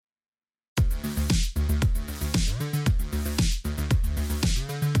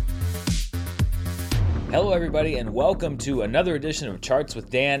Hello everybody and welcome to another edition of Charts with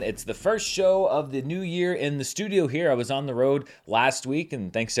Dan. It's the first show of the new year in the studio here. I was on the road last week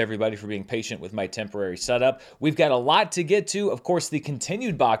and thanks to everybody for being patient with my temporary setup. We've got a lot to get to. Of course, the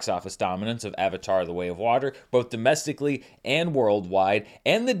continued box office dominance of Avatar: The Way of Water, both domestically and worldwide,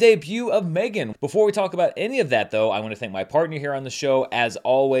 and the debut of M3GAN. Before we talk about any of that though, I want to thank my partner here on the show, as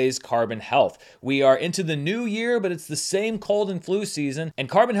always, Carbon Health. We are into the new year, but it's the same cold and flu season, and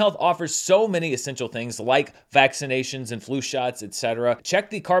Carbon Health offers so many essential things like vaccinations and flu shots, etc. Check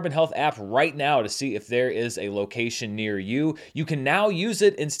the Carbon Health app right now to see if there is a location near you. You can now use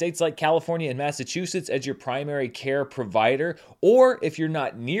it in states like California and Massachusetts as your primary care provider, or if you're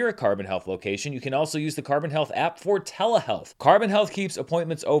not near a Carbon Health location, you can also use the Carbon Health app for telehealth. Carbon Health keeps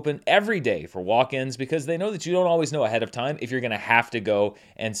appointments open every day for walk-ins because they know that you don't always know ahead of time if you're going to have to go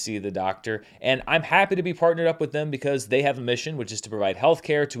and see the doctor. And I'm happy to be partnered up with them because they have a mission, which is to provide health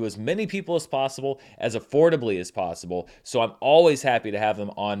care to as many people as possible, as affordably as possible. So I'm always happy to have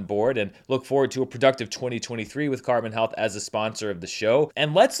them on board and look forward to a productive 2023 with Carbon Health as a sponsor of the show.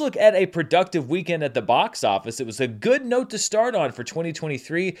 And let's look at a productive weekend at the box office. It was a good note to start on for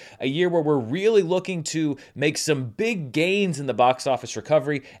 2023, a year where we're really looking to make some big gains in the box office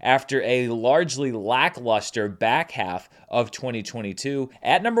recovery after a largely lackluster back half of 2022.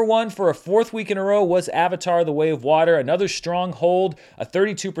 At number one for a fourth week in a row was Avatar: The Way of Water, another strong hold, a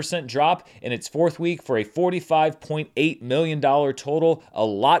 32% drop in its fourth week for a $45.8 million total. A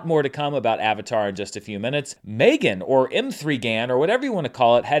lot more to come about Avatar in just a few minutes. M3GAN, or M3GAN, or whatever you want to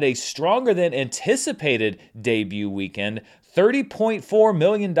call it, had a stronger than anticipated debut weekend. $30.4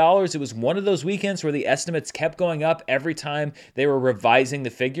 million. It was one of those weekends where the estimates kept going up every time they were revising the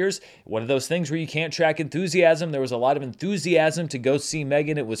figures. One of those things where you can't track enthusiasm. There was a lot of enthusiasm to go see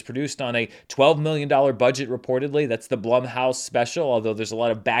M3GAN. It was produced on a $12 million budget, reportedly. That's the Blumhouse special, although there's a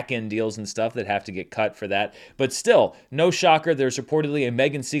lot of back-end deals and stuff that have to get cut for that. But still, no shocker, there's reportedly a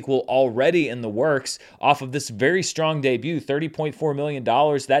M3GAN sequel already in the works off of this very strong debut, $30.4 million.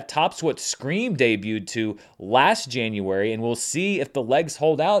 That tops what Scream debuted to last January, and we'll see if the legs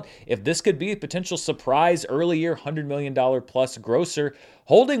hold out, if this could be a potential surprise early year $100 million plus grosser.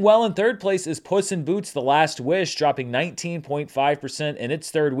 Holding well in third place is Puss in Boots: The Last Wish, dropping 19.5% in its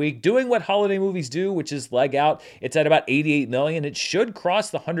third week, doing what holiday movies do, which is leg out. It's at about $88 million. It should cross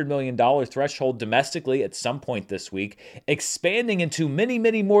the $100 million threshold domestically at some point this week. Expanding into many,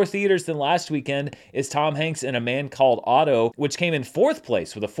 many more theaters than last weekend is Tom Hanks in A Man Called Otto, which came in fourth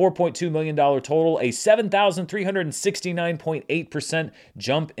place with a $4.2 million total, a 7,369.8%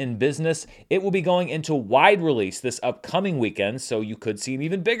 jump in business. It will be going into wide release this upcoming weekend, so you could see an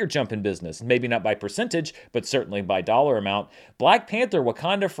even bigger jump in business. Maybe not by percentage, but certainly by dollar amount. Black Panther: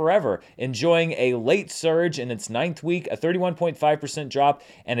 Wakanda Forever enjoying a late surge in its ninth week, a 31.5% drop,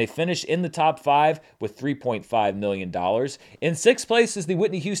 and a finish in the top five with $3.5 million. In sixth place is the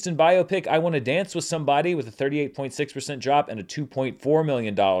Whitney Houston biopic I Want to Dance with Somebody with a 38.6% drop and a $2.4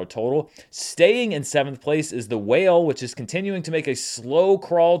 million total. Staying in seventh place is The Whale, which is continuing to make a slow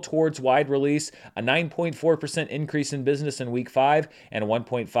crawl towards wide release, a 9.4% increase in business in week 5, and a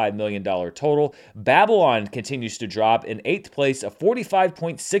 $1.5 million total. Babylon continues to drop in eighth place, a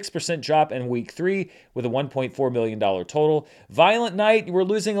 45.6% drop in week 3 with a $1.4 million total. Violent Night, we're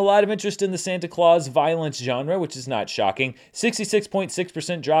losing a lot of interest in the Santa Claus violence genre, which is not shocking.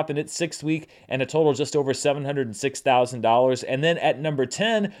 66.6% drop in its sixth week and a total just over $706,000. And then at number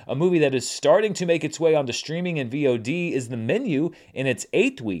 10, a movie that is starting to make its way onto streaming and VOD is The Menu in its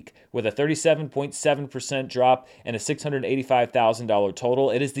eighth week with a 37.7% drop and a $685,000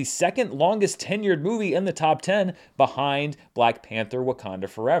 total. It is the second longest tenured movie in the top 10 behind Black Panther: Wakanda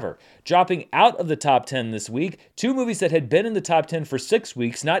Forever. Dropping out of the top 10 this week, two movies that had been in the top 10 for 6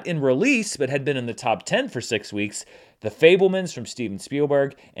 weeks, not in release, but had been in the top 10 for 6 weeks. The Fabelmans from Steven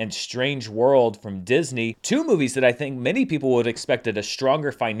Spielberg and Strange World from Disney. Two movies that I think many people would have expected a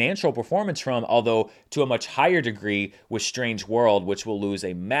stronger financial performance from, although to a much higher degree with Strange World, which will lose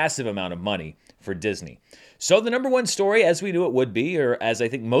a massive amount of money for Disney. So the number one story, as we knew it would be, or as I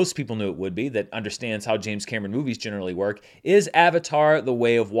think most people knew it would be, that understands how James Cameron movies generally work, is Avatar: The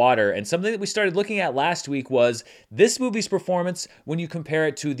Way of Water. And something that we started looking at last week was this movie's performance when you compare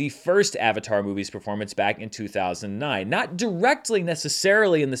it to the first Avatar movie's performance back in 2009. 2009. Not directly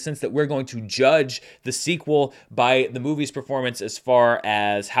necessarily in the sense that we're going to judge the sequel by the movie's performance as far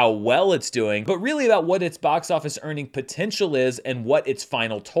as how well it's doing, but really about what its box office earning potential is and what its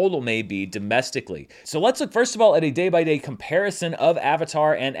final total may be domestically. So let's look first of all at a day-by-day comparison of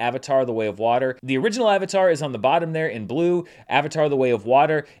Avatar and Avatar: The Way of Water. The original Avatar is on the bottom there in blue. Avatar: The Way of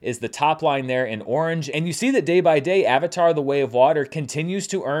Water is the top line there in orange. And you see that day by day, Avatar: The Way of Water continues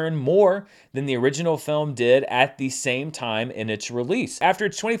to earn more than the original film did at the same time in its release. After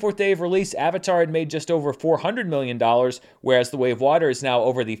its 24th day of release, Avatar had made just over $400 million, whereas The Way of Water is now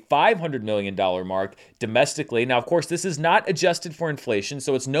over the $500 million mark domestically. Now, of course, this is not adjusted for inflation,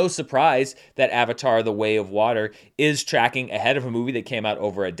 so it's no surprise that Avatar: The Way of Water is tracking ahead of a movie that came out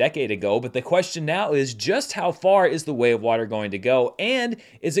over a decade ago. But the question now is just how far is The Way of Water going to go? And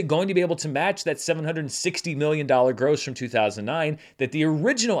is it going to be able to match that $760 million gross from 2009 that the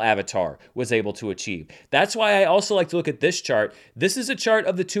original Avatar was able to achieve? That's why I also like to look at this chart. This is a chart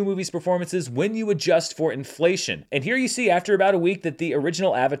of the two movies' performances when you adjust for inflation. And here you see after about a week that the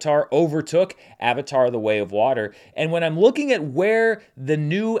original Avatar overtook Avatar: The Way of Water. And when I'm looking at where the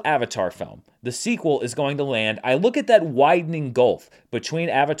new Avatar film, the sequel, is going to land, I look at that widening gulf between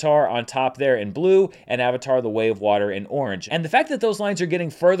Avatar on top there in blue and Avatar: The Way of Water in orange. And the fact that those lines are getting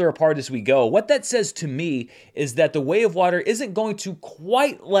further apart as we go, what that says to me is that The Way of Water isn't going to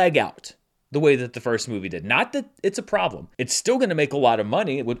quite leg out the way that the first movie did. Not that it's a problem. It's still going to make a lot of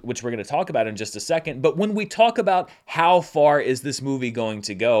money, which we're going to talk about in just a second. But when we talk about how far is this movie going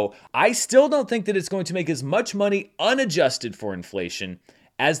to go, I still don't think that it's going to make as much money unadjusted for inflation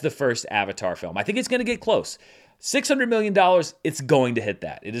as the first Avatar film. I think it's going to get close. $600 million, it's going to hit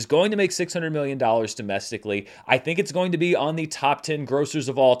that. It is going to make $600 million domestically. I think it's going to be on the top 10 grossers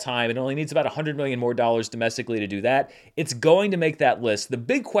of all time. It only needs about $100 million more domestically to do that. It's going to make that list. The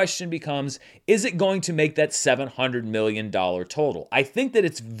big question becomes, is it going to make that $700 million total? I think that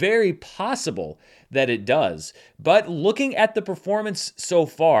it's very possible that it does. But looking at the performance so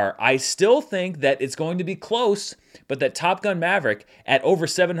far, I still think that it's going to be close, but that Top Gun Maverick at over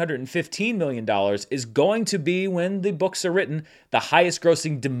 $715 million is going to be, when the books are written, the highest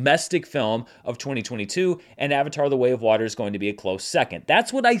grossing domestic film of 2022, and Avatar: The Way of Water is going to be a close second.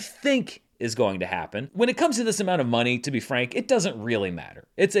 That's what I think is going to happen. When it comes to this amount of money, to be frank, it doesn't really matter.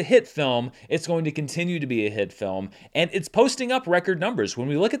 It's a hit film. It's going to continue to be a hit film, and it's posting up record numbers. When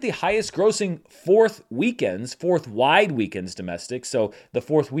we look at the highest grossing fourth wide weekends domestic, so the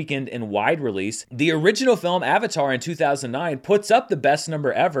fourth weekend in wide release, the original film Avatar in 2009 puts up the best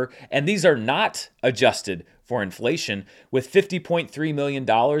number ever, and these are not adjusted for inflation, with $50.3 million,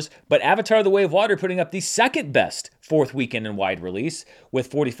 but Avatar: The Way of Water putting up the second best fourth weekend in wide release with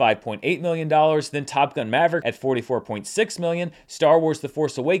 $45.8 million, then Top Gun Maverick at $44.6 million, Star Wars: The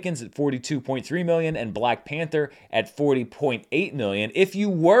Force Awakens at $42.3 million, and Black Panther at $40.8 million. If you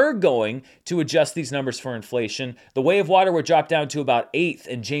were going to adjust these numbers for inflation, The Way of Water would drop down to about 8th,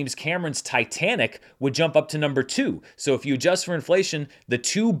 and James Cameron's Titanic would jump up to number 2. So if you adjust for inflation, the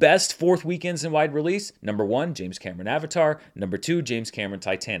two best fourth weekends in wide release, number 1, James Cameron Avatar, number 2, James Cameron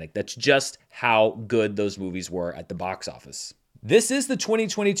Titanic. That's just how good those movies were at the box office. This is the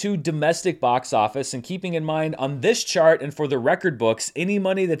 2022 domestic box office, and keeping in mind on this chart and for the record books, any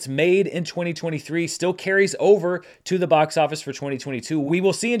money that's made in 2023 still carries over to the box office for 2022. We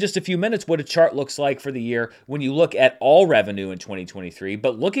will see in just a few minutes what a chart looks like for the year when you look at all revenue in 2023.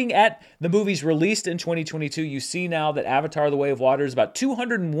 But looking at the movies released in 2022, you see now that Avatar: The Way of Water is about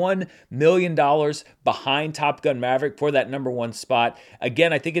 $201 million behind Top Gun Maverick for that number 1 spot.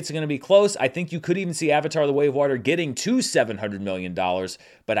 Again, I think it's going to be close. I think you could even see Avatar: The Way of Water getting to $700 million,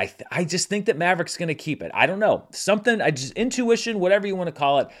 but I just think that Maverick's going to keep it. I don't know. Intuition, whatever you want to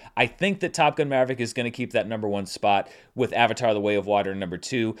call it. I think that Top Gun Maverick is going to keep that number 1 spot with Avatar: The Way of Water number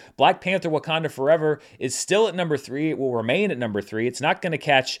 2. Black Panther: Wakanda Forever is still at number 3. It will remain at number 3. It's not going to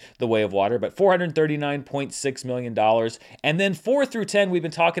catch The Way of Water, but $439.6 million. And then 4 through 10, we've been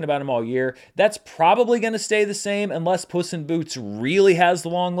talking about them all year. That's probably going to stay the same unless Puss in Boots really has the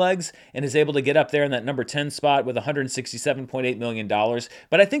long legs and is able to get up there in that number 10 spot with $167.8 million.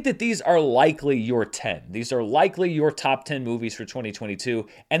 But I think that these are likely your 10. These are likely your top 10 movies for 2022.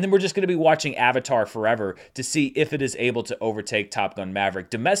 And then we're just going to be watching Avatar forever to see if it is able to overtake Top Gun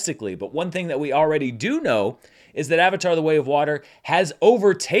Maverick domestically. But one thing that we already do know is that Avatar: The Way of Water has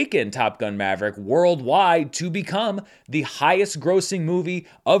overtaken Top Gun: Maverick worldwide to become the highest grossing movie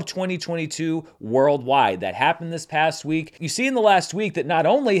of 2022 worldwide. That happened this past week. You see in the last week that not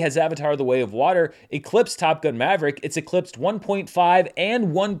only has Avatar: The Way of Water eclipsed Top Gun: Maverick, it's eclipsed 1.5 and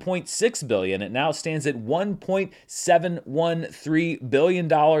 1.6 billion. It now stands at $1.713 billion,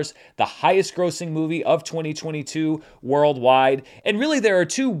 the highest grossing movie of 2022 worldwide. And really, there are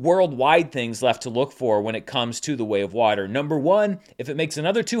two worldwide things left to look for when it comes to The Way of Water. Number one, if it makes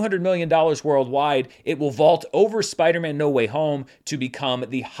another $200 million worldwide, it will vault over Spider-Man No Way Home to become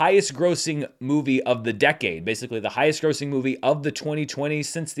the highest grossing movie of the decade, basically the highest grossing movie of the 2020s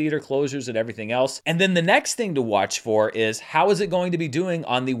since theater closures and everything else. And then the next thing to watch for is how is it going to be doing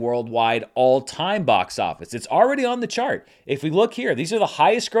on the worldwide all-time box office. It's already on the chart. If we look here, these are the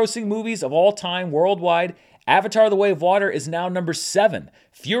highest grossing movies of all time worldwide. Avatar: The Way of Water is now number 7.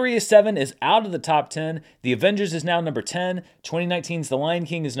 Furious 7 is out of the top 10. The Avengers is now number 10. 2019's The Lion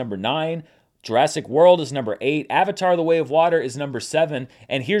King is number 9. Jurassic World is number 8. Avatar: The Way of Water is number 7.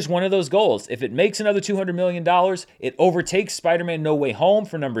 And here's one of those goals. If it makes another $200 million, it overtakes Spider-Man No Way Home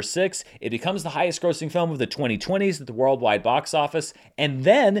for number 6. It becomes the highest grossing film of the 2020s at the worldwide box office. And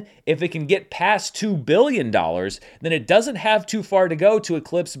then, if it can get past $2 billion, then it doesn't have too far to go to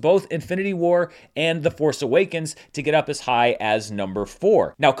eclipse both Infinity War and The Force Awakens to get up as high as number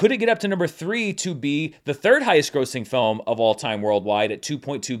 4. Now, could it get up to number 3 to be the third highest grossing film of all time worldwide at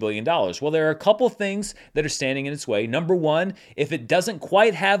 $2.2 billion? Well, there are a couple things that are standing in its way. Number one, if it doesn't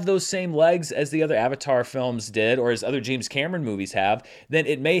quite have those same legs as the other Avatar films did or as other James Cameron movies have, then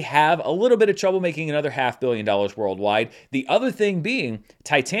it may have a little bit of trouble making another $500 million worldwide. The other thing being,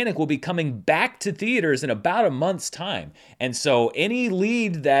 Titanic will be coming back to theaters in about a month's time. And so any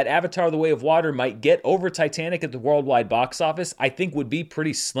lead that Avatar: The Way of Water might get over Titanic at the worldwide box office, I think would be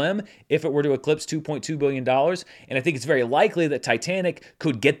pretty slim if it were to eclipse $2.2 billion. And I think it's very likely that Titanic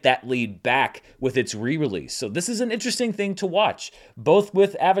could get that lead back with its re-release. So this is an interesting thing to watch, both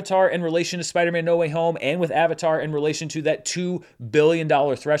with Avatar in relation to Spider-Man No Way Home and with Avatar in relation to that $2 billion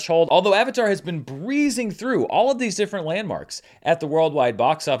threshold. Although Avatar has been breezing through all of these different landmarks at the worldwide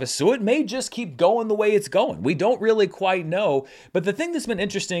box office, so it may just keep going the way it's going. We don't really quite know. But the thing that's been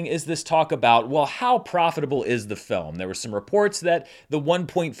interesting is this talk about, well, how profitable is the film? There were some reports that the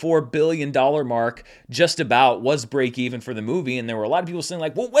 $1.4 billion mark just about was break even for the movie, and there were a lot of people saying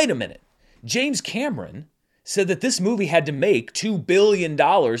like, well, wait a minute. James Cameron said that this movie had to make $2 billion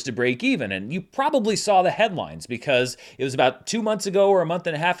to break even. And you probably saw the headlines because it was about 2 months ago or a month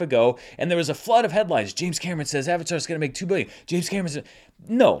and a half ago, and there was a flood of headlines. James Cameron says Avatar's going to make $2 billion. James Cameron said...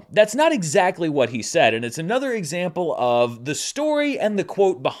 No, that's not exactly what he said, and it's another example of the story and the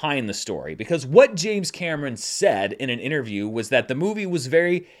quote behind the story, because what James Cameron said in an interview was that the movie was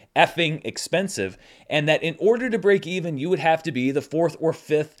very effing expensive, and that in order to break even, you would have to be the 4th or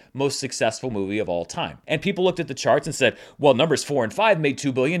 5th most successful movie of all time. And people looked at the charts and said, well, numbers 4 and 5 made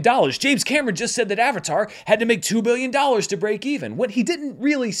 $2 billion. James Cameron just said that Avatar had to make $2 billion to break even. When he didn't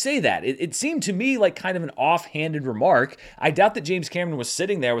really say that. It seemed to me like kind of an offhanded remark. I doubt that James Cameron was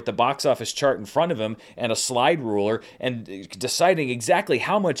sitting there with the box office chart in front of him and a slide ruler and deciding exactly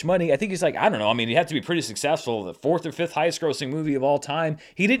how much money. I think he's like, I don't know. I mean, you have to be pretty successful. The 4th or 5th highest grossing movie of all time.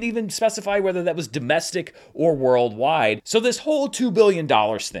 He didn't even specify whether that was domestic or worldwide. So this whole $2 billion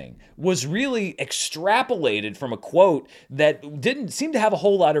thing was really extrapolated from a quote that didn't seem to have a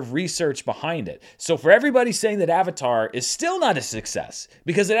whole lot of research behind it. So for everybody saying that Avatar is still not a success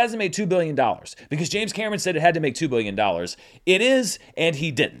because it hasn't made $2 billion, because James Cameron said it had to make $2 billion, it is, and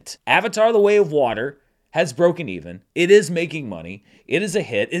he didn't. Avatar: The Way of Water has broken even. It is making money. It is a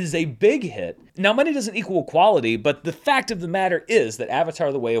hit. It is a big hit. Now, money doesn't equal quality, but the fact of the matter is that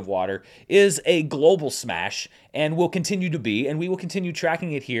Avatar: The Way of Water is a global smash and will continue to be, and we will continue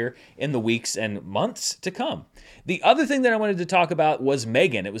tracking it here in the weeks and months to come. The other thing that I wanted to talk about was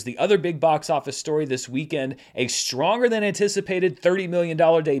M3GAN. It was the other big box office story this weekend, a stronger than anticipated $30 million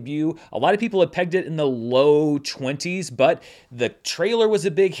debut. A lot of people had pegged it in the low 20s, but the trailer was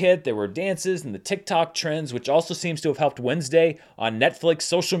a big hit. There were dances and the TikTok trends, which also seems to have helped Wednesday on Netflix.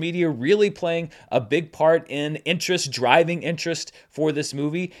 Social media really playing a big part in driving interest for this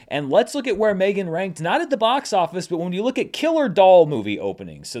movie. And let's look at where M3GAN ranked, not at the box office, but when you look at killer doll movie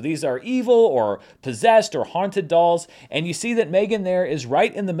openings. So these are evil or possessed or haunted dolls, and you see that M3GAN there is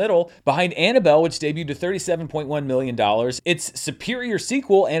right in the middle behind Annabelle, which debuted to $37.1 million. Its superior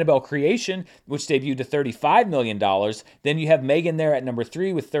sequel, Annabelle Creation, which debuted to $35 million. Then you have M3GAN there at number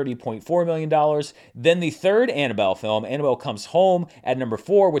 3 with $30.4 million. Then the third Annabelle film, Annabelle Comes Home, at number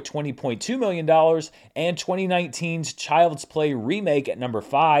 4 with $20.2 million. And 2019's Child's Play remake at number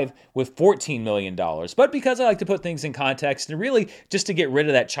 5 with $14 million. But because I like to put things in context, and really just to get rid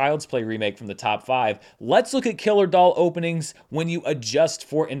of that Child's Play remake from the top 5, let's look at Killer Doll openings when you adjust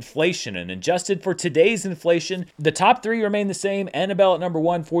for inflation. And adjusted for today's inflation, the top 3 remain the same. Annabelle at number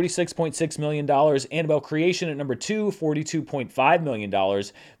 1, $46.6 million. Annabelle Creation at number 2, $42.5 million.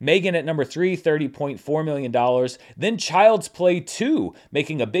 M3GAN at number 3, $30.4 million. Then Child's Play 2,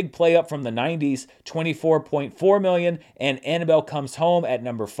 making a big play up from the 90s, $24.4 million. And Annabelle Comes Home at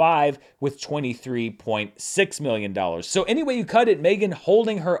number 5 with $23.6 million. So any way you cut it, M3GAN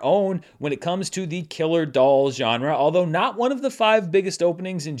holding her own when it comes to the killer doll genre, although not one of the 5 biggest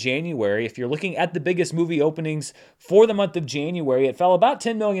openings in January. If you're looking at the biggest movie openings for the month of January, it fell about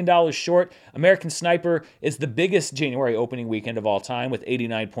 $10 million short. American Sniper is the biggest January opening weekend of all time with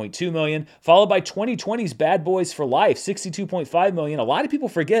 $89.2 million, followed by 2020's Bad Boys for Life, $62.5 million. A lot of people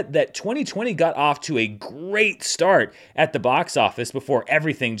forget that 2020 got off to a great start at the box office before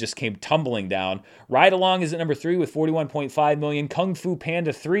everything just came tumbling down. Ride Along is at number 3 with $41.5 million. Kung Fu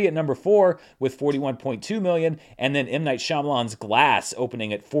Panda 3 at number 4 with $41.2 million. And then M. Night Shyamalan's Glass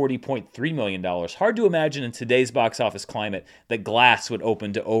opening at $40.3 million. Hard to imagine in today's box office climate that Glass would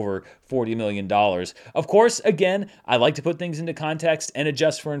open to over $40 million. Of course, again, I like to put things into context and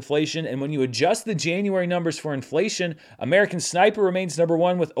adjust for inflation. And when you adjust the January numbers for inflation, American Sniper remains number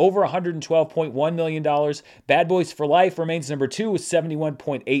 1 with over $112.1 million. Bad Boys for Life remains number 2 with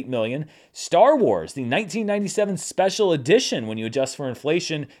 $71.8 million. Star Wars, the 1997 special edition, when you adjust for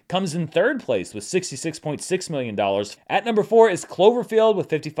inflation, comes in 3rd place with $66.6 million. At number 4 is Cloverfield with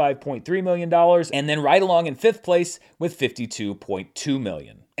 $55.3 million. And then Ride Along in 5th place with $52.2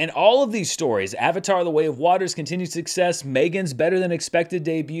 million. And all of these stories, Avatar: The Way of Water's continued success, M3GAN's better than expected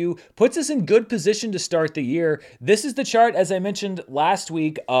debut, puts us in good position to start the year. This is the chart, as I mentioned last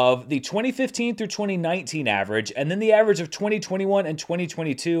week, of the 2015 through 2019 average, and then the average of 2021 and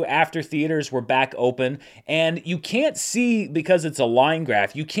 2022 after theaters were back open. And you can't see, because it's a line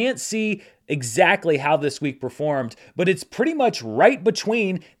graph, you can't see exactly how this week performed, but it's pretty much right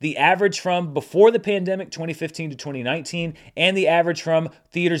between the average from before the pandemic, 2015 to 2019, and the average from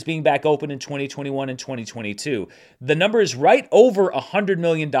theaters being back open in 2021 and 2022. The number is right over $100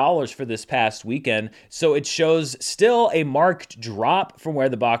 million for this past weekend, so it shows still a marked drop from where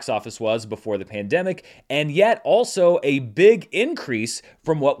the box office was before the pandemic, and yet also a big increase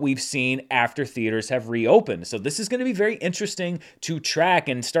from what we've seen after theaters have reopened. So this is going to be very interesting to track,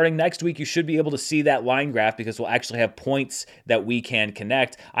 and starting next week, you should be able to see that line graph because we'll actually have points that we can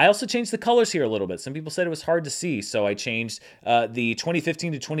connect. I also changed the colors here a little bit. Some people said it was hard to see, so I changed the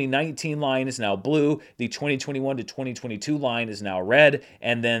 2015 to 2019 line is now blue, the 2021 to 2022 line is now red,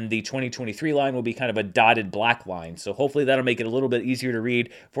 and then the 2023 line will be kind of a dotted black line. So hopefully that'll make it a little bit easier to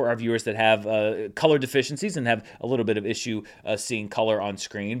read for our viewers that have color deficiencies and have a little bit of issue seeing color on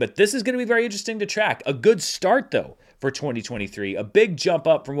screen. But this is going to be very interesting to track. A good start, though, for 2023. A big jump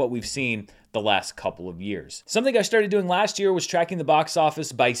up from what we've seen the last couple of years. Something I started doing last year was tracking the box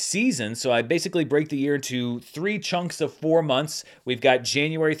office by season. So I basically break the year into 3 chunks of 4 months. We've got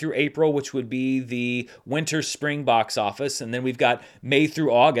January through April, which would be the winter spring box office. And then we've got May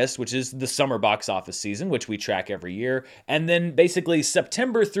through August, which is the summer box office season, which we track every year. And then basically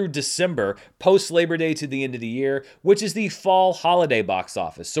September through December, post Labor Day to the end of the year, which is the fall holiday box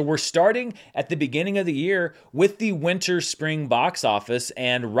office. So we're starting at the beginning of the year with the winter spring box office.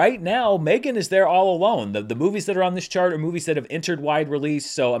 And right now, M3GAN is there all alone. The movies that are on this chart are movies that have entered wide release,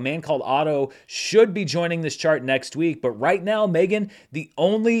 so A Man Called Otto should be joining this chart next week. But right now, M3GAN, the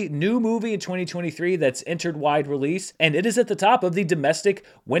only new movie in 2023 that's entered wide release, and it is at the top of the domestic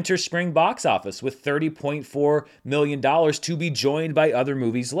winter-spring box office with $30.4 million to be joined by other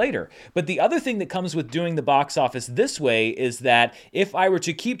movies later. But the other thing that comes with doing the box office this way is that if I were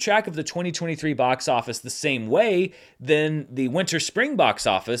to keep track of the 2023 box office the same way, then the winter-spring box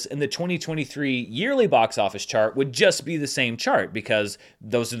office and the 2023 yearly box office chart would just be the same chart because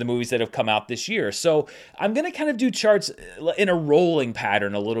those are the movies that have come out this year. So I'm going to kind of do charts in a rolling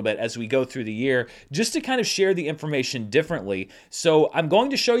pattern a little bit as we go through the year, just to kind of share the information differently. So I'm going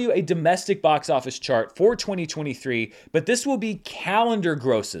to show you a domestic box office chart for 2023, but this will be calendar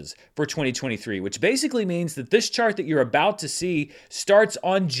grosses for 2023, which basically means that this chart that you're about to see starts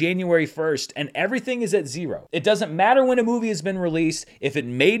on January 1st and everything is at 0. It doesn't matter when a movie has been released. If it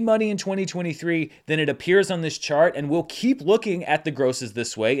made money in 2023, 2023 than it appears on this chart, and we'll keep looking at the grosses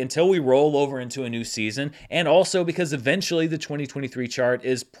this way until we roll over into a new season, and also because eventually the 2023 chart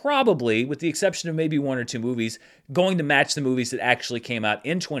is probably, with the exception of maybe one or two movies, going to match the movies that actually came out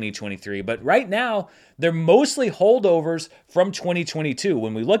in 2023. But right now, they're mostly holdovers from 2022.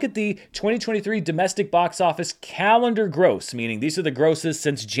 When we look at the 2023 domestic box office calendar gross, meaning these are the grosses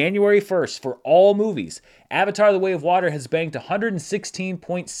since January 1st for all movies, Avatar: The Way of Water has banked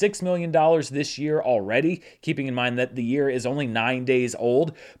 $116.6 million this year already, keeping in mind that the year is only 9 days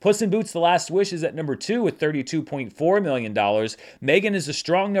old. Puss in Boots: The Last Wish is at number 2 with $32.4 million. M3GAN is a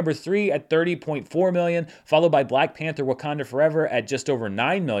strong number 3 at $30.4 million, followed by Black Panther: Wakanda Forever at just over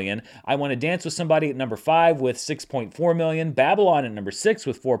 $9 million. I Want to Dance with Somebody at number 5 with $6.4 million. Babylon at number 6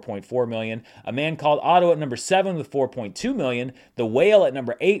 with $4.4 million. A Man Called Otto at number 7 with $4.2 million. The Whale at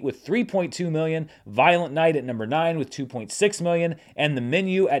number 8 with $3.2 million. Violent Night at number 9 with $2.6 million. And The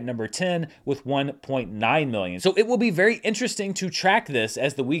Menu at number 10 with $1.9 million. So it will be very interesting to track this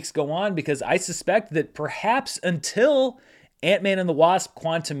as the weeks go on, because I suspect that perhaps until Ant-Man and the Wasp: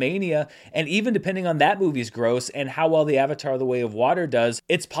 Quantumania, and even depending on that movie's gross and how well the Avatar: The Way of Water does,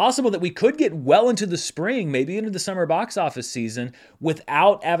 it's possible that we could get well into the spring, maybe into the summer box office season,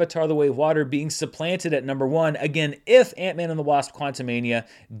 without Avatar: The Way of Water being supplanted at number 1, again, if Ant-Man and the Wasp: Quantumania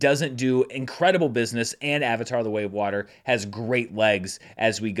doesn't do incredible business and Avatar: The Way of Water has great legs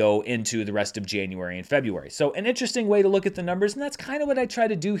as we go into the rest of January and February. So an interesting way to look at the numbers, and that's kind of what I try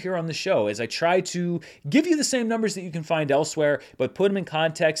to do here on the show, is I try to give you the same numbers that you can find elsewhere, but put them in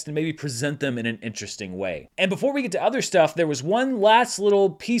context and maybe present them in an interesting way. And before we get to other stuff, there was one last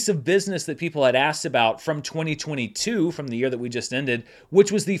little piece of business that people had asked about from 2022, from the year that we just ended,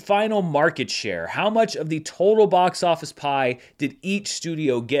 which was the final market share. How much of the total box office pie did each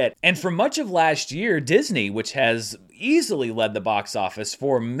studio get? And for much of last year, Disney, which has easily led the box office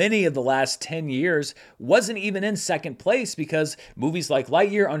for many of the last 10 years, wasn't even in second place because movies like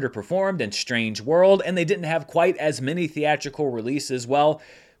Lightyear underperformed and Strange World, and they didn't have quite as many theatrical releases. Well,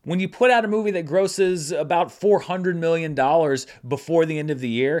 when you put out a movie that grosses about $400 million before the end of the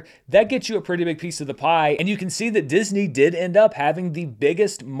year, that gets you a pretty big piece of the pie. And you can see that Disney did end up having the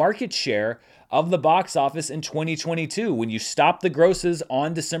biggest market share of the box office in 2022. When you stop the grosses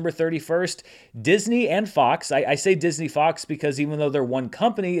on December 31st, Disney and Fox, I say Disney Fox because even though they're one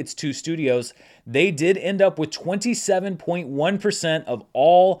company, it's two studios, they did end up with 27.1% of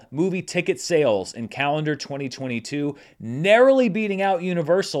all movie ticket sales in calendar 2022, narrowly beating out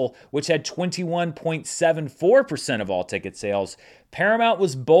Universal, which had 21.74% of all ticket sales. Paramount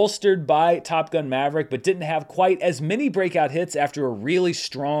was bolstered by Top Gun Maverick, but didn't have quite as many breakout hits after a really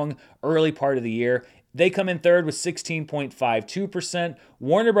strong early part of the year. They come in third with 16.52%.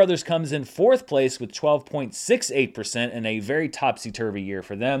 Warner Brothers comes in fourth place with 12.68% in a very topsy-turvy year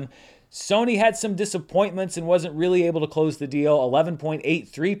for them. Sony had some disappointments and wasn't really able to close the deal,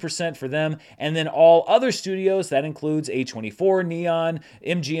 11.83% for them. And then all other studios, that includes A24, Neon,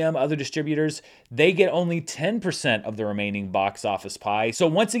 MGM, other distributors, they get only 10% of the remaining box office pie. So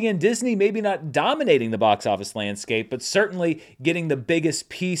once again, Disney maybe not dominating the box office landscape, but certainly getting the biggest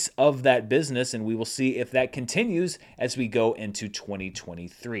piece of that business, and we will see if that continues as we go into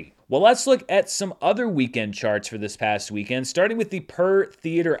 2023. Well, let's look at some other weekend charts for this past weekend, starting with the per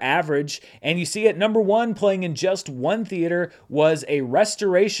theater average. And you see at number 1, playing in just one theater, was a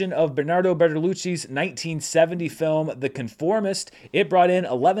restoration of Bernardo Bertolucci's 1970 film, The Conformist. It brought in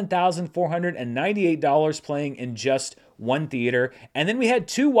 $11,498 playing in just one theater. And then we had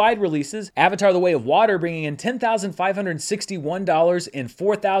two wide releases, Avatar: The Way of Water bringing in $10,561 in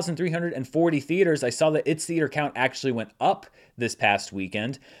 4,340 theaters. I saw that its theater count actually went up this past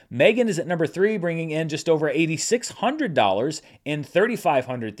weekend. M3GAN is at number 3, bringing in just over $8,600 in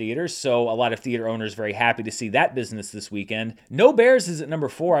 3,500 theaters, so a lot of theater owners very happy to see that business this weekend. No Bears is at number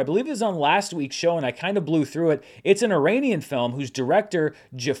 4. I believe it was on last week's show, and I kind of blew through it. It's an Iranian film whose director,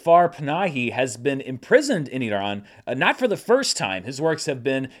 Jafar Panahi, has been imprisoned in Iran, not for the first time. His works have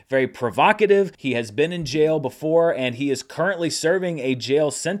been very provocative. He has been in jail before, and he is currently serving a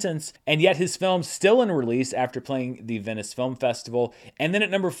jail sentence, and yet his film's still in release after playing the Venice Film Festival. And then at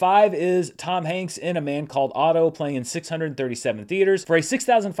number 5 is Tom Hanks in A Man Called Otto, playing in 637 theaters for a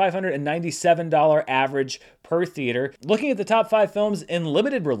 $6,597 average per theater. Looking at the top 5 films in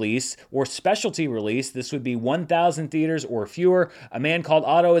limited release or specialty release, this would be 1,000 theaters or fewer. A Man Called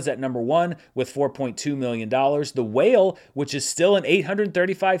Otto is at number 1 with $4.2 million. The Whale, which is still in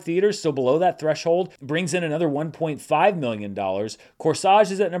 835 theaters, so below that threshold, brings in another $1.5 million.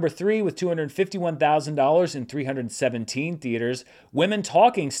 Corsage is at number 3 with $251,000 in 317 theaters. theaters. Women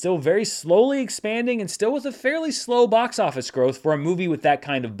Talking still very slowly expanding and still with a fairly slow box office growth for a movie with that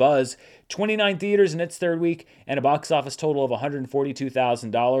kind of buzz. 29 theaters in its third week and a box office total of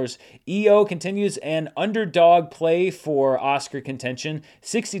 $142,000. EO continues an underdog play for Oscar contention.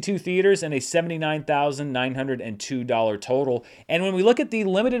 62 theaters and a $79,902 total. And when we look at the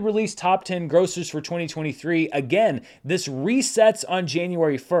limited release top 10 grossers for 2023, again, this resets on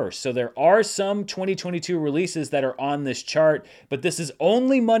January 1st. So there are some 2022 releases that are on this chart, but this is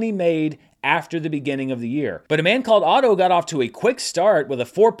only money made after the beginning of the year. But A Man Called Otto got off to a quick start with a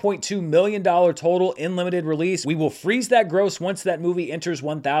 $4.2 million total in limited release. We will freeze that gross once that movie enters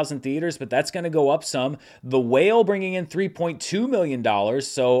 1,000 theaters, but that's going to go up some. The Whale bringing in $3.2 million,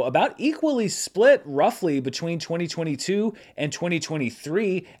 so about equally split roughly between 2022 and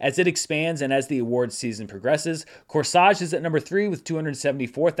 2023 as it expands and as the awards season progresses. Corsage is at number 3 with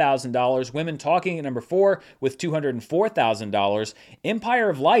 $274,000. Women Talking at number 4 with $204,000. Empire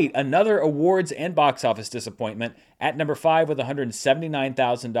of Light, another awards and box office disappointment, at number 5 with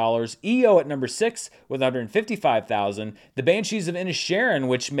 $179,000. EO at number 6 with $155,000. The Banshees of Inisherin,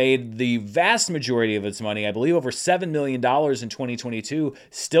 which made the vast majority of its money, I believe over $7 million in 2022,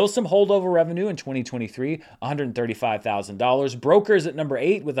 still some holdover revenue in 2023, $135,000. Brokers at number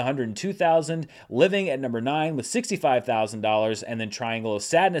 8 with $102,000. Living at number 9 with $65,000. And then Triangle of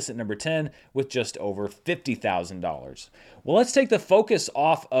Sadness at number 10 with just over $50,000. Well, let's take the focus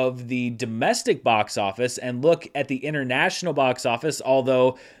off of the domestic box office and look at the international box office,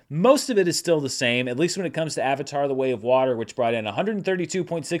 although most of it is still the same, at least when it comes to Avatar: The Way of Water, which brought in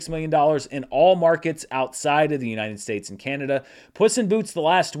 $132.6 million in all markets outside of the United States and Canada. Puss in Boots: The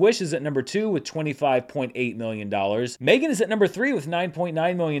Last Wish is at number 2 with $25.8 million. M3GAN is at number 3 with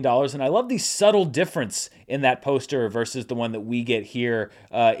 $9.9 million, and I love the subtle difference in that poster versus the one that we get here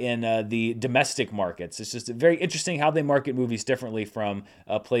in the domestic markets. It's just very interesting how they market movies differently from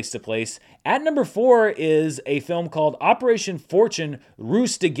place to place. At number 4 is a film called Operation Fortune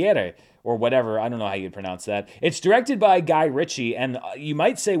Ruse de Guerre, or whatever. I don't know how you'd pronounce that. It's directed by Guy Ritchie, and you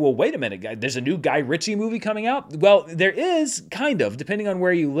might say, well, wait a minute, there's a new Guy Ritchie movie coming out? Well, there is, kind of, depending on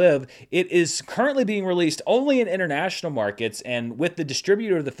where you live. It is currently being released only in international markets, and with the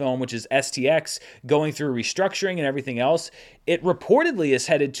distributor of the film, which is STX, going through restructuring and everything else, it reportedly is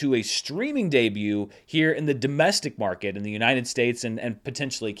headed to a streaming debut here in the domestic market in the United States and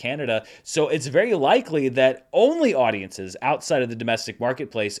potentially Canada. So it's very likely that only audiences outside of the domestic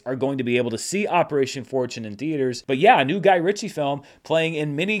marketplace are going to be able to see Operation Fortune in theaters. But yeah, a new Guy Ritchie film playing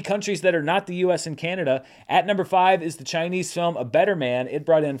in many countries that are not the US and Canada. At number 5 is the Chinese film A Better Man. It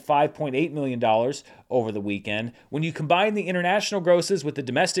brought in $5.8 million over the weekend. When you combine the international grosses with the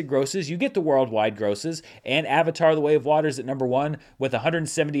domestic grosses, you get the worldwide grosses, and Avatar: The Way of Water is at number 1 with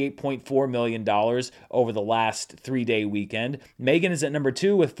 $178.4 million over the last 3-day weekend. M3GAN is at number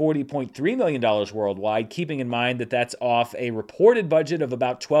 2 with $40.3 million worldwide, keeping in mind that that's off a reported budget of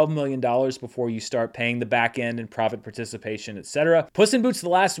about $12 million before you start paying the back end and profit participation, etc. Puss in Boots: The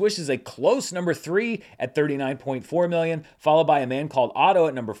Last Wish is a close number 3 at $39.4 million, followed by A Man Called Otto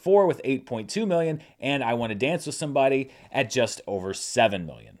at number 4 with $8.2 million, and I Want to Dance with Somebody at just over $7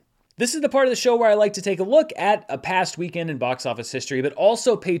 million. This is the part of the show where I like to take a look at a past weekend in box office history, but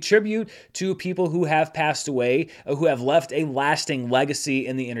also pay tribute to people who have passed away, who have left a lasting legacy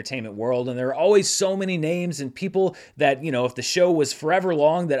in the entertainment world. And there are always so many names and people that, if the show was forever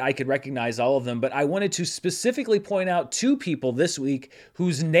long, that I could recognize all of them. But I wanted to specifically point out 2 people this week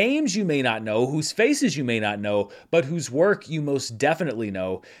whose names you may not know, whose faces you may not know, but whose work you most definitely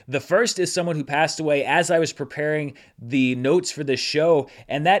know. The first is someone who passed away as I was preparing the notes for this show,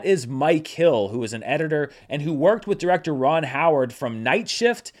 and that is Mike Hill, who was an editor and who worked with director Ron Howard from Night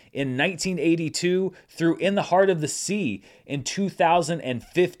Shift in 1982 through In the Heart of the Sea in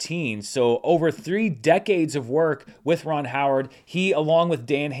 2015. So over 3 decades of work with Ron Howard. He, along with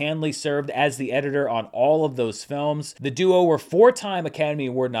Dan Hanley, served as the editor on all of those films. The duo were 4-time Academy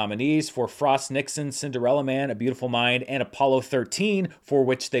Award nominees for Frost Nixon's Cinderella Man, A Beautiful Mind, and Apollo 13, for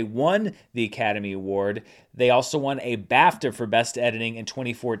which they won the Academy Award. They also won a BAFTA for Best Editing in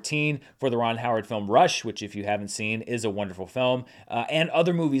 2014 for the Ron Howard film Rush, which, if you haven't seen, is a wonderful film, and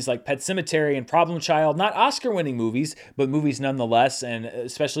other movies like Pet Sematary and Problem Child, not Oscar-winning movies, but movies nonetheless, and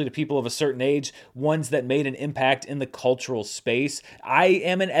especially to people of a certain age, ones that made an impact in the cultural space. I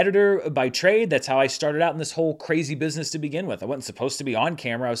am an editor by trade. That's how I started out in this whole crazy business to begin with. I wasn't supposed to be on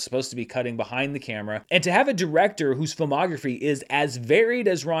camera. I was supposed to be cutting behind the camera. And to have a director whose filmography is as varied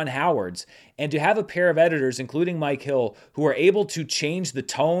as Ron Howard's, and to have a pair of editors, including Mike Hill, who are able to change the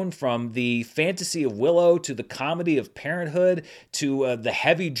tone from the fantasy of Willow to the comedy of Parenthood to the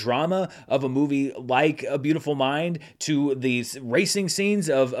heavy drama of a movie like A Beautiful Mind to to these racing scenes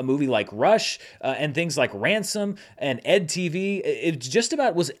of a movie like Rush and things like Ransom and Ed TV. It just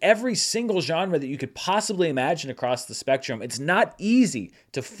about was every single genre that you could possibly imagine across the spectrum. It's not easy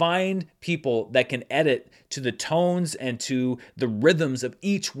to find people that can edit to the tones and to the rhythms of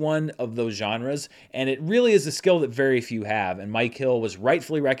each one of those genres, and it really is a skill that very few have, and Mike Hill was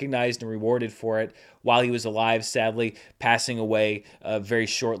rightfully recognized and rewarded for it while he was alive, sadly passing away very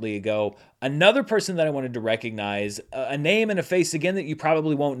shortly ago. Another person that I wanted to recognize, a name and a face again that you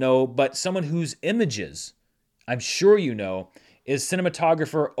probably won't know, but someone whose images I'm sure you know, is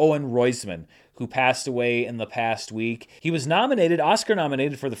cinematographer Owen Roizman, who passed away in the past week. He was Oscar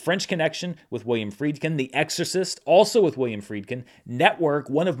nominated for The French Connection with William Friedkin, The Exorcist, also with William Friedkin, Network,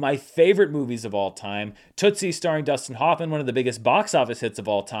 one of my favorite movies of all time, Tootsie starring Dustin Hoffman, one of the biggest box office hits of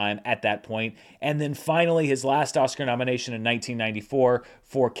all time at that point, and then finally his last Oscar nomination in 1994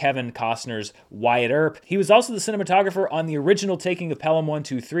 for Kevin Costner's Wyatt Earp. He was also the cinematographer on the original taking of Pelham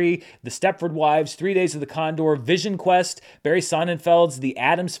 123, The Stepford Wives, 3 Days of the Condor, Vision Quest, Barry Sonnenfeld's The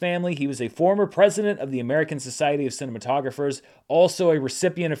Addams Family. He was a former president of the American Society of Cinematographers, also a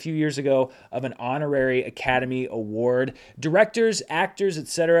recipient a few years ago of an honorary Academy Award. Directors, actors,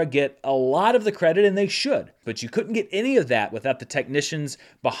 etc. get a lot of the credit, and they should, but you couldn't get any of that without the technicians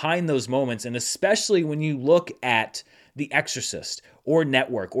behind those moments, and especially when you look at The Exorcist or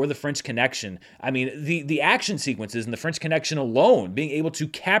Network or The French Connection. I mean, the action sequences in The French Connection alone, being able to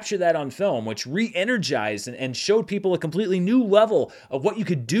capture that on film, which re-energized and showed people a completely new level of what you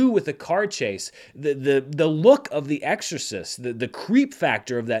could do with a car chase. The look of The Exorcist, the creep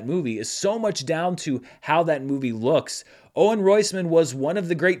factor of that movie is so much down to how that movie looks. Owen Roizman was one of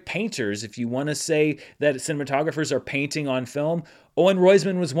the great painters. If you want to say that cinematographers are painting on film, Owen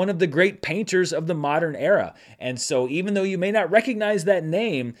Roizman was one of the great painters of the modern era. And so even though you may not recognize that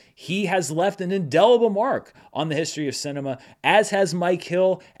name, he has left an indelible mark on the history of cinema, as has Mike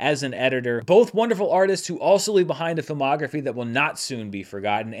Hill as an editor. Both wonderful artists who also leave behind a filmography that will not soon be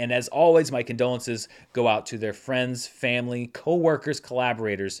forgotten. And as always, my condolences go out to their friends, family, co-workers,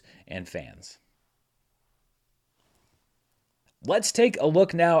 collaborators, and fans. Let's take a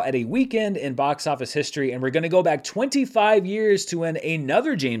look now at a weekend in box office history, and we're going to go back 25 years to when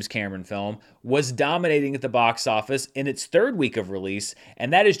another James Cameron film was dominating at the box office in its third week of release,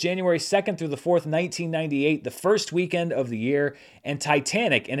 and that is January 2nd through the 4th, 1998, the first weekend of the year, and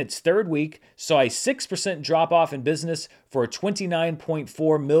Titanic in its third week saw a 6% drop-off in business for a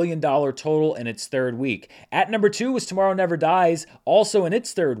 $29.4 million total in its third week. At number 2 was Tomorrow Never Dies, also in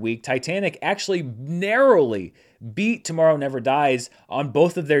its third week. Titanic actually narrowly beat Tomorrow Never Dies on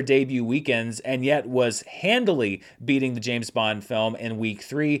both of their debut weekends, and yet was handily beating the James Bond film in week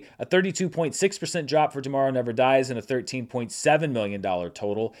 3, a 32.6% drop for Tomorrow Never Dies and a $13.7 million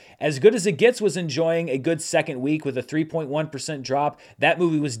total. As Good as It Gets was enjoying a good second week with a 3.1% drop. That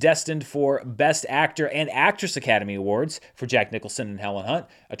movie was destined for Best Actor and Actress Academy Awards for Jack Nicholson and Helen Hunt,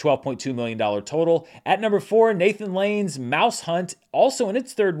 a $12.2 million total. At number 4, Nathan Lane's Mouse Hunt, also in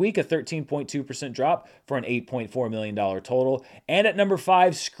its third week, a 13.2% drop for an $8.4 million total. And at number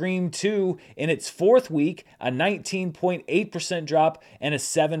 5, Scream 2, in its fourth week, a 19.8% drop and a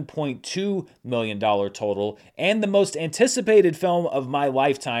 $7.2 million total. And the most anticipated film of my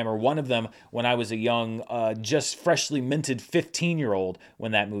lifetime, or one of them, when I was a young, just freshly minted 15-year-old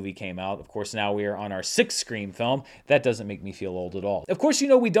when that movie came out. Of course, now we are on our 6th Scream film. That doesn't make me feel old at all. Of course, you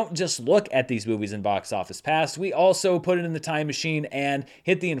know we don't just look at these movies in box office past. We also put it in the time machine and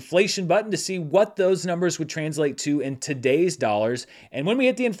hit the inflation button to see what those numbers would translate to in today's dollars. And when we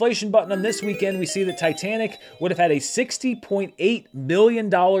hit the inflation button on this weekend, we see that Titanic would have had a $60.8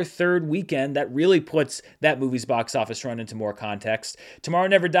 million third weekend. That really puts that movie's box office run into more context. Tomorrow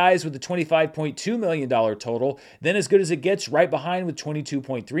Never Dies with a $25.2 million total. Then As Good as It Gets right behind with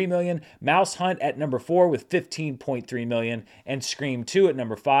 $22.3 million. Mouse Hunt at number 4 with $15.3 million. And Scream 2 at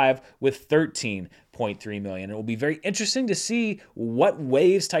number 5 with $13.3 million. It will be very interesting to see what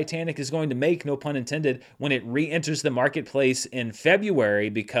waves Titanic is going to make, no pun intended, when it re-enters the marketplace in February,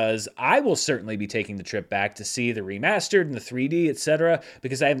 because I will certainly be taking the trip back to see the remastered and the 3D, etc.,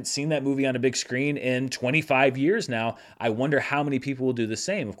 because I haven't seen that movie on a big screen in 25 years now. I wonder how many people will do the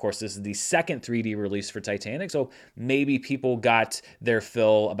same. Of course, this is the second 3D release for Titanic, so maybe people got their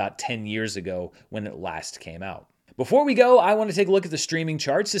fill about 10 years ago when it last came out. Before we go, I want to take a look at the streaming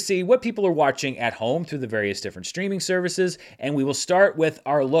charts to see what people are watching at home through the various different streaming services, and we will start with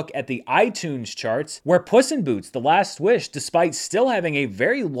our look at the iTunes charts, where Puss in Boots: The Last Wish, despite still having a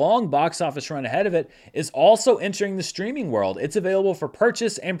very long box office run ahead of it, is also entering the streaming world. It's available for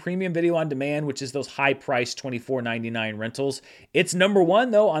purchase and premium video on demand, which is those high-priced $24.99 rentals. It's number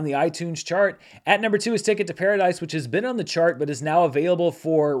one, though, on the iTunes chart. At number two is Ticket to Paradise, which has been on the chart, but is now available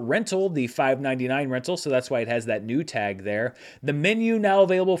for rental, the $5.99 rental, so that's why it has that new tag there. The Menu now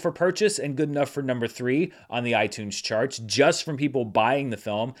available for purchase and good enough for number 3 on the iTunes charts, just from people buying the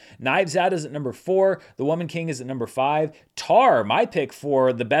film. Knives Out is at number 4. The Woman King is at number 5. Tar, my pick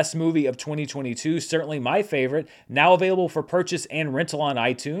for the best movie of 2022, certainly my favorite, now available for purchase and rental on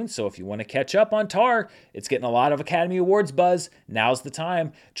iTunes. So if you want to catch up on Tar, it's getting a lot of Academy Awards buzz. Now's the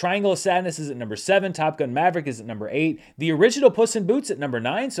time. Triangle of Sadness is at number 7. Top Gun Maverick is at number 8. The original Puss in Boots at number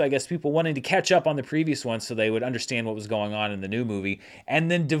 9. So I guess people wanting to catch up on the previous one so they would understand what was going on in the new movie. And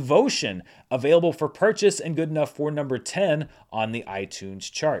then Devotion, available for purchase and good enough for number 10 on the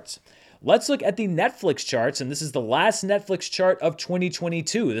iTunes charts. Let's look at the Netflix charts, and this is the last Netflix chart of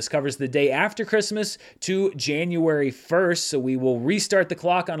 2022. This covers the day after Christmas to January 1st, so we will restart the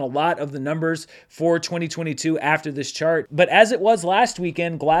clock on a lot of the numbers for 2022 after this chart. But as it was last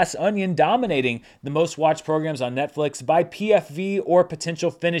weekend, Glass Onion dominating the most watched programs on Netflix by PFV or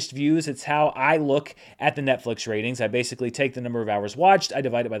potential finished views. It's how I look at the Netflix ratings. I basically take the number of hours watched, I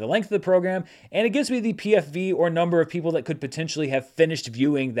divide it by the length of the program, and it gives me the PFV or number of people that could potentially have finished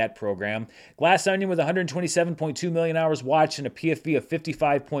viewing that program. Glass Onion with 127.2 million hours watched and a PFV of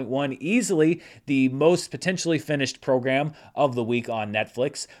 55.1, easily the most potentially finished program of the week on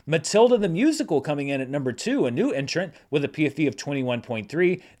Netflix. Matilda the Musical coming in at number 2, a new entrant with a PFV of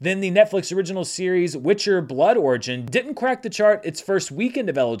 21.3. Then the Netflix original series Witcher Blood Origin didn't crack the chart its first weekend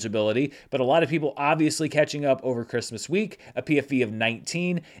of eligibility, but a lot of people obviously catching up over Christmas week, a PFV of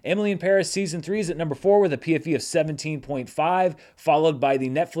 19. Emily in Paris Season 3 is at number 4 with a PFV of 17.5, followed by the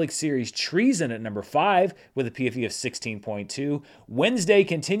Netflix series Treason at number 5 with a PFV of 16.2. Wednesday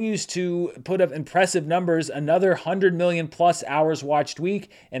continues to put up impressive numbers, another 100 million plus hours watched week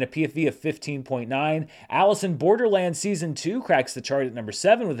and a PFV of 15.9. Alice in Borderland Season 2 cracks the chart at number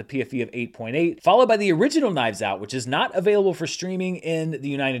 7 with a PFV of 8.8, followed by the original Knives Out, which is not available for streaming in the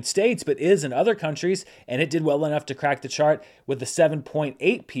United States, but is in other countries, and it did well enough to crack the chart with a 7.8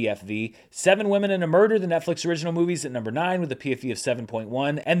 PFV. 7 Women and a Murder, the Netflix original movies, at number 9 with a PFV of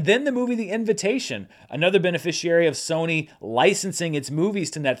 7.1. And then the movie The Invitation, another beneficiary of Sony licensing its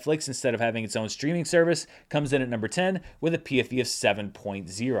movies to Netflix instead of having its own streaming service, comes in at number 10 with a PFV of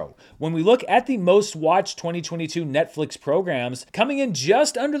 7.0. When we look at the most watched 2022 Netflix programs, coming in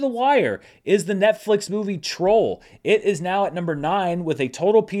just under the wire is the Netflix movie Troll. It is now at number 9 with a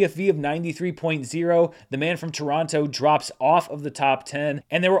total PFV of 93.0. The Man from Toronto drops off of the top 10,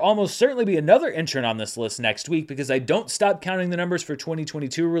 and there will almost certainly be another entrant on this list next week because I don't stop counting the numbers for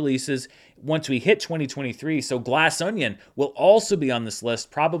 2022 releases once we hit 2023. So Glass Onion will also be on this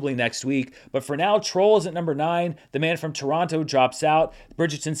list probably next week. But for now, Troll is at number 9. The Man from Toronto drops out.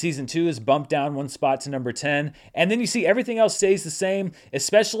 Bridgerton Season 2 is bumped down one spot to number 10. And then you see everything else stays the same,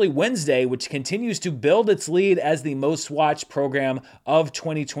 especially Wednesday, which continues to build its lead as the most watched program of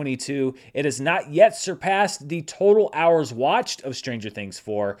 2022. It has not yet surpassed the total hours watched of Stranger Things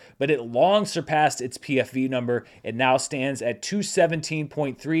 4, but it long surpassed its PFV number. It now stands at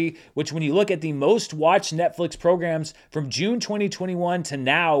 217.3, which when you look at the most watched Netflix programs from June 2021 to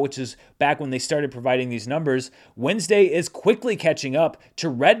now, which is back when they started providing these numbers, Wednesday is quickly catching up to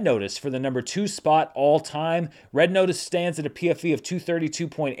Red Notice for the number 2 spot all time. Red Notice stands at a PFV of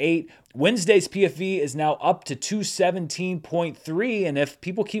 232.8. Wednesday's PFV is now up to 217.3, and if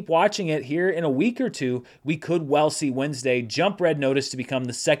people keep watching it here in a week or two, we could well see Wednesday jump Red Notice to become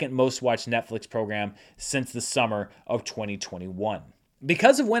the second most watched Netflix program since the summer of 2021.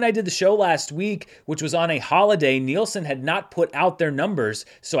 Because of when I did the show last week, which was on a holiday, Nielsen had not put out their numbers,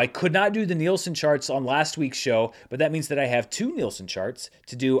 so I could not do the Nielsen charts on last week's show, but that means that I have 2 Nielsen charts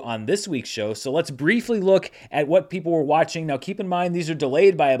to do on this week's show. So let's briefly look at what people were watching. Now keep in mind, these are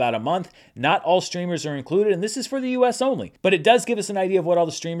delayed by about a month. Not all streamers are included, and this is for the US only, but it does give us an idea of what all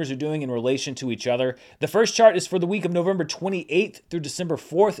the streamers are doing in relation to each other. The first chart is for the week of November 28th through December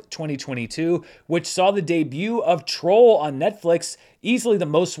 4th, 2022, which saw the debut of Troll on Netflix, Easily the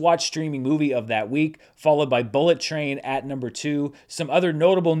most watched streaming movie of that week, followed by Bullet Train at number 2. Some other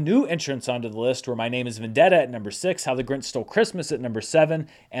notable new entrants onto the list were My Name is Vendetta at number 6, How the Grinch Stole Christmas at number 7,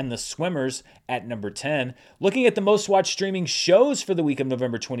 and The Swimmers at number 10. Looking at the most watched streaming shows for the week of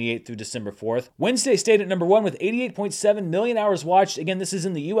November 28th through December 4th, Wednesday stayed at number 1 with 88.7 million hours watched. Again, this is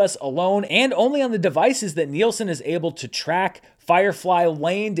in the US alone and only on the devices that Nielsen is able to track. Firefly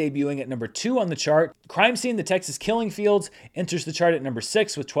Lane debuting at number 2 on the chart. Crime Scene, The Texas Killing Fields enters the chart at number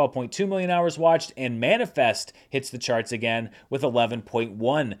 6 with 12.2 million hours watched, and Manifest hits the charts again with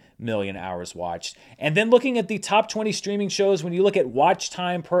 11.1 million hours watched. And then looking at the top 20 streaming shows, when you look at watch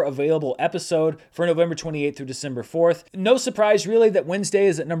time per available episode for November 28th through December 4th, no surprise really that Wednesday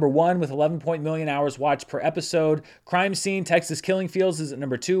is at number 1 with 11 million hours watched per episode. Crime Scene, Texas Killing Fields is at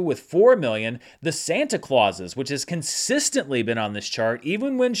number 2 with 4 million. The Santa Clauses, which has consistently been on this chart,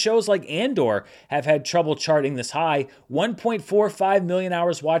 even when shows like Andor have had trouble charting this high, 1.45 million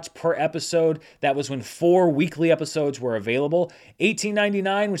hours watched per episode. That was when 4 weekly episodes were available.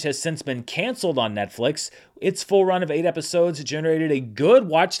 1899, which has since been canceled on Netflix, its full run of 8 episodes generated a good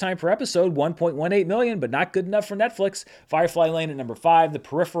watch time per episode, 1.18 million, but not good enough for Netflix. Firefly Lane at number 5, The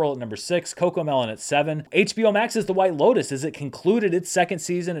Peripheral at number 6, CoComelon at 7. HBO Max's The White Lotus as it concluded its second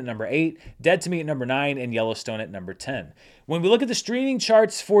season at number 8, Dead to Me at number 9, and Yellowstone at number 10. When we look at the streaming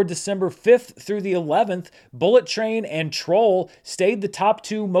charts for December 5th through the 11th, Bullet Train and Troll stayed the top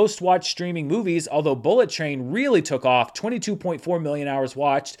 2 most watched streaming movies, although Bullet Train really took off, 22.4 million hours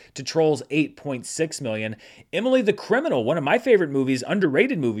watched to Troll's 8.6 million. Emily the Criminal, one of my favorite movies,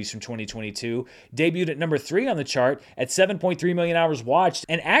 underrated movies from 2022, debuted at number 3 on the chart at 7.3 million hours watched,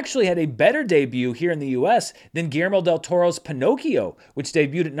 and actually had a better debut here in the US than Guillermo del Toro's Pinocchio, which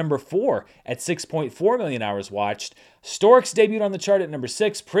debuted at number 4 at 6.4 million hours watched. Storks debuted on the chart at number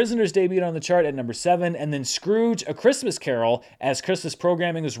 6, Prisoners debuted on the chart at number 7, and then Scrooge, A Christmas Carol, as Christmas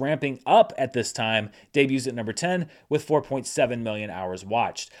programming was ramping up at this time, debuts at number 10 with 4.7 million hours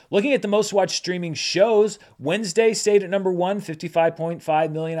watched. Looking at the most watched streaming shows, Wednesday stayed at number 1,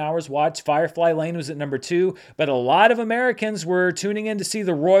 55.5 million hours watched. Firefly Lane was at number 2, but a lot of Americans were tuning in to see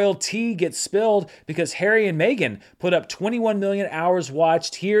the royal tea get spilled because Harry and Meghan put up 21 million hours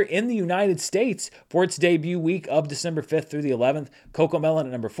watched here in the United States for its debut week of December 5th through the 11th. CoComelon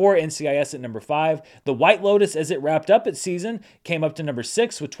at number 4, NCIS at number 5. The White Lotus, as it wrapped up its season, came up to number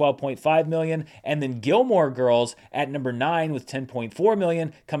 6 with 12.5 million, and then Gilmore Girls at number 9 with 10.4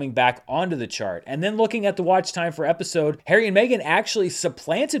 million coming back onto the chart. And then looking at the watch time for episode, Harry and Meghan actually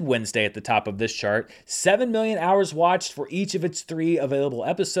supplanted Wednesday at the top of this chart. 7 million hours watched for each of its 3 available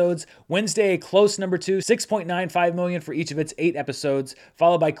episodes. Wednesday a close number 2, 6.95 million for each of its 8 episodes,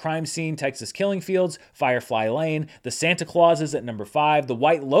 followed by Crime Scene, Texas Killing Fields, Firefly Lane, The Santa Clauses at number 5, The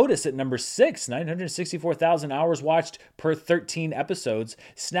White Lotus at number 6, 964,000 hours watched per 13 episodes,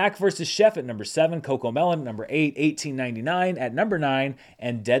 Snack vs. Chef at number 7, CoComelon at number 8, 1899 at number 9,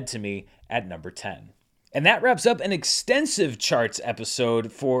 and Dead to Me at number 10. And that wraps up an extensive charts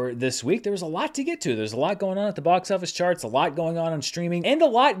episode for this week. There was a lot to get to. There's a lot going on at the box office charts, a lot going on streaming, and a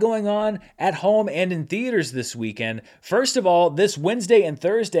lot going on at home and in theaters this weekend. First of all, this Wednesday and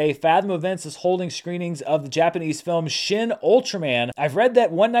Thursday, Fathom Events is holding screenings of the Japanese film Shin Ultraman. I've read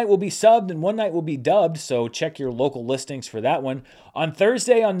that one night will be subbed and one night will be dubbed, so check your local listings for that one. On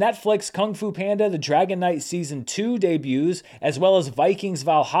Thursday on Netflix, Kung Fu Panda, The Dragon Knight Season 2 debuts, as well as Vikings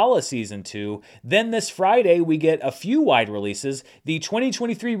Valhalla Season 2. Then this Friday, we get a few wide releases. The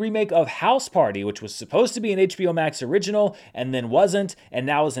 2023 remake of House Party, which was supposed to be an HBO Max original and then wasn't, and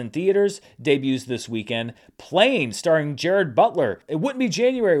now is in theaters, debuts this weekend. Plane, starring Jared Butler. It wouldn't be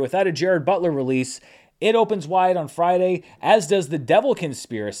January without a Jared Butler release. It opens wide on Friday, as does The Devil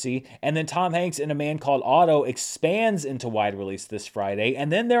Conspiracy, and then Tom Hanks in A Man Called Otto expands into wide release this Friday.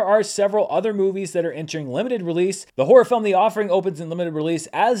 And then there are several other movies that are entering limited release. The horror film The Offering opens in limited release,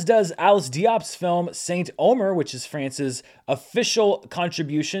 as does Alice Diop's film Saint Omer, which is France's official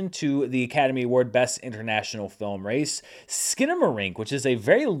contribution to the Academy Award Best International Film race. Skinamarink, which is a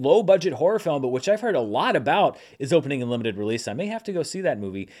very low-budget horror film, but which I've heard a lot about, is opening in limited release. I may have to go see that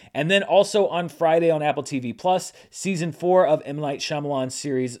movie. And then also on Friday on Apple TV Plus, Season 4 of M. Night Shyamalan's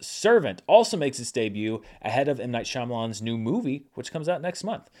series Servant also makes its debut ahead of M. Night Shyamalan's new movie, which comes out next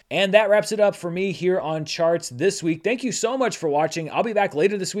month. And that wraps it up for me here on Charts this week. Thank you so much for watching. I'll be back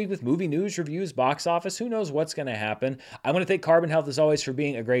later this week with movie news, reviews, box office. Who knows what's going to happen? I want to thank Carbon Health, as always, for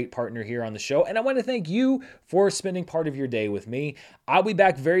being a great partner here on the show. And I want to thank you for spending part of your day with me. I'll be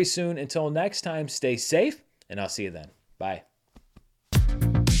back very soon. Until next time, stay safe, and I'll see you then. Bye.